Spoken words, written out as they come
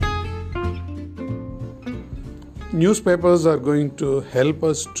Newspapers are going to help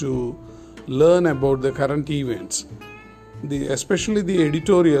us to learn about the current events. Especially the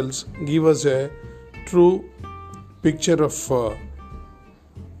editorials give us a true picture of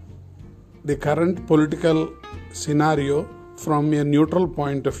the current political scenario from a neutral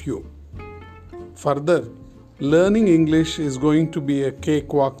point of view. Further, learning English is going to be a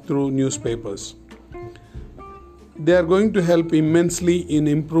cakewalk through newspapers. They are going to help immensely in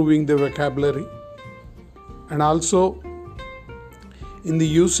improving the vocabulary and also in the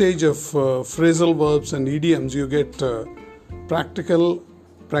usage of phrasal verbs and idioms. You get practical,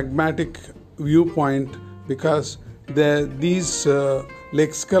 pragmatic viewpoint because these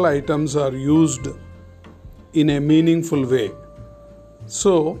lexical items are used in a meaningful way.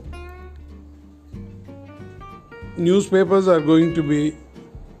 So, newspapers are going to be